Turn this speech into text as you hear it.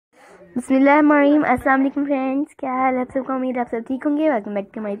बिस्मिल्लाहिर्रहमानिर्रहीम। अस्सलाम वालेकुम फ्रेंड्स, क्या हाल है आप सबका। उम्मीद आप सब ठीक होंगे। Welcome back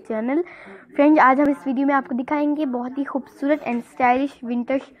to my channel. Friends, आज हम इस वीडियो में आपको दिखाएंगे बहुत ही खूबसूरत and stylish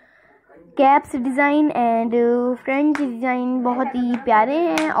winter caps design. And friends, design बहुत ही प्यारे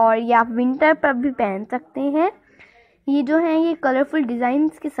हैं और ये आप विंटर पर भी पहन सकते हैं। ये जो हैं ये कलरफुल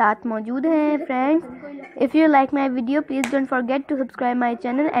डिज़ाइंस के साथ मौजूद हैं। Friends, if you like my video please don't forget to subscribe my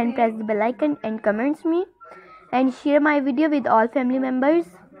channel and press the bell icon and comments me and share my video with all family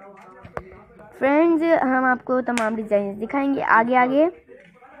members. Friends, हम आपको तमाम design दिखाएंगे आगे आगे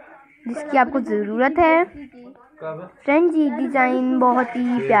जिसकी आपको ज़रूरत है। फ्रेंड्स, ये डिज़ाइन बहुत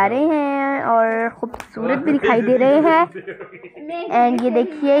ही प्यारे हैं और ख़ूबसूरत भी दिखाई दे रहे हैं। एंड ये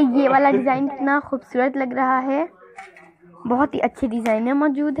देखिए, ये वाला डिज़ाइन कितना खूबसूरत लग रहा है। बहुत ही अच्छे डिज़ाइनर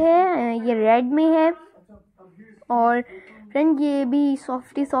मौजूद है। ये रेड में है और फ्रेंड ये भी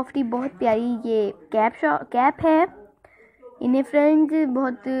सॉफ्टी बहुत प्यारी ये कैप है। इन्हें फ्रेंड्स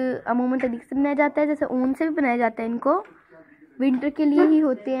बहुत अमूमन तरीके से बनाया जाता है, जैसे ऊन से भी बनाया जाता है। इनको विंटर के लिए ही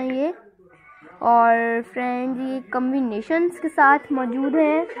होते हैं ये। और फ्रेंड्स, ये कॉम्बिनेशंस के साथ मौजूद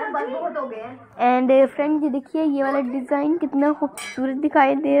है। एंड फ्रेंड्स, ये देखिए, ये वाला डिज़ाइन कितना खूबसूरत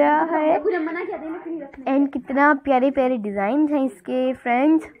दिखाई दे रहा है एंड कितना प्यारे प्यारे डिज़ाइन हैं इसके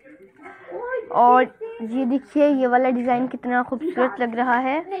फ्रेंड्स। और ये देखिए, ये वाला डिज़ाइन कितना खूबसूरत लग रहा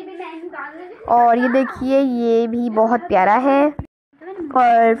है। और ये देखिए, ये भी बहुत प्यारा है।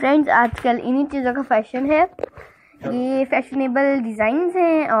 और फ्रेंड्स, आजकल इन्हीं चीज़ों का फैशन है। ये फैशनेबल डिज़ाइंस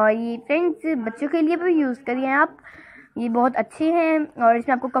हैं और ये फ्रेंड्स बच्चों के लिए भी यूज़ करिए आप। ये बहुत अच्छे हैं और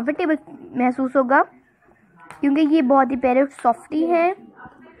इसमें आपको कंफर्टेबल महसूस होगा क्योंकि ये बहुत ही प्यारे सॉफ्टी हैं।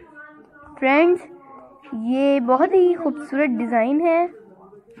 फ्रेंड्स, ये बहुत ही खूबसूरत डिज़ाइन है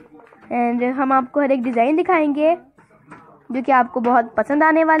एंड हम आपको हर एक डिज़ाइन दिखाएंगे जो कि आपको बहुत पसंद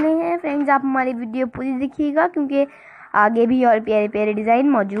आने वाले हैं। फ्रेंड्स, आप हमारी वीडियो पूरी देखिएगा क्योंकि आगे भी और प्यारे प्यारे डिज़ाइन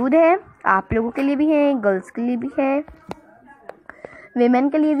मौजूद है। आप लोगों के लिए भी हैं, गर्ल्स के लिए भी है, वीमेन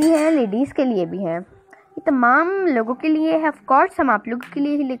के लिए भी है, लेडीज़ के लिए भी है। ये तमाम लोगों के लिए है। ऑफ कोर्स हम आप लोगों के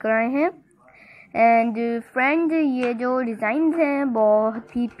लिए ही लेकर आए हैं। एंड फ्रेंड्स, ये जो डिज़ाइन हैं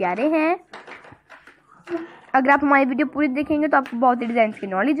बहुत ही प्यारे हैं। अगर आप हमारी वीडियो पूरी देखेंगे तो आपको बहुत ही डिज़ाइन की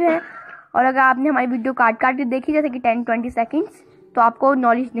नॉलेज है। और अगर आपने हमारी वीडियो काट के देखी जैसे कि 10-20 सेकंड्स, तो आपको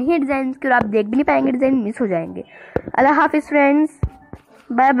नॉलेज नहीं है डिज़ाइन की और आप देख भी नहीं पाएंगे, डिज़ाइन मिस हो जाएंगे। अल्लाह हाफिज़ फ्रेंड्स,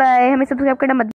 बाय बाय। हमें सब्सक्राइब करना मत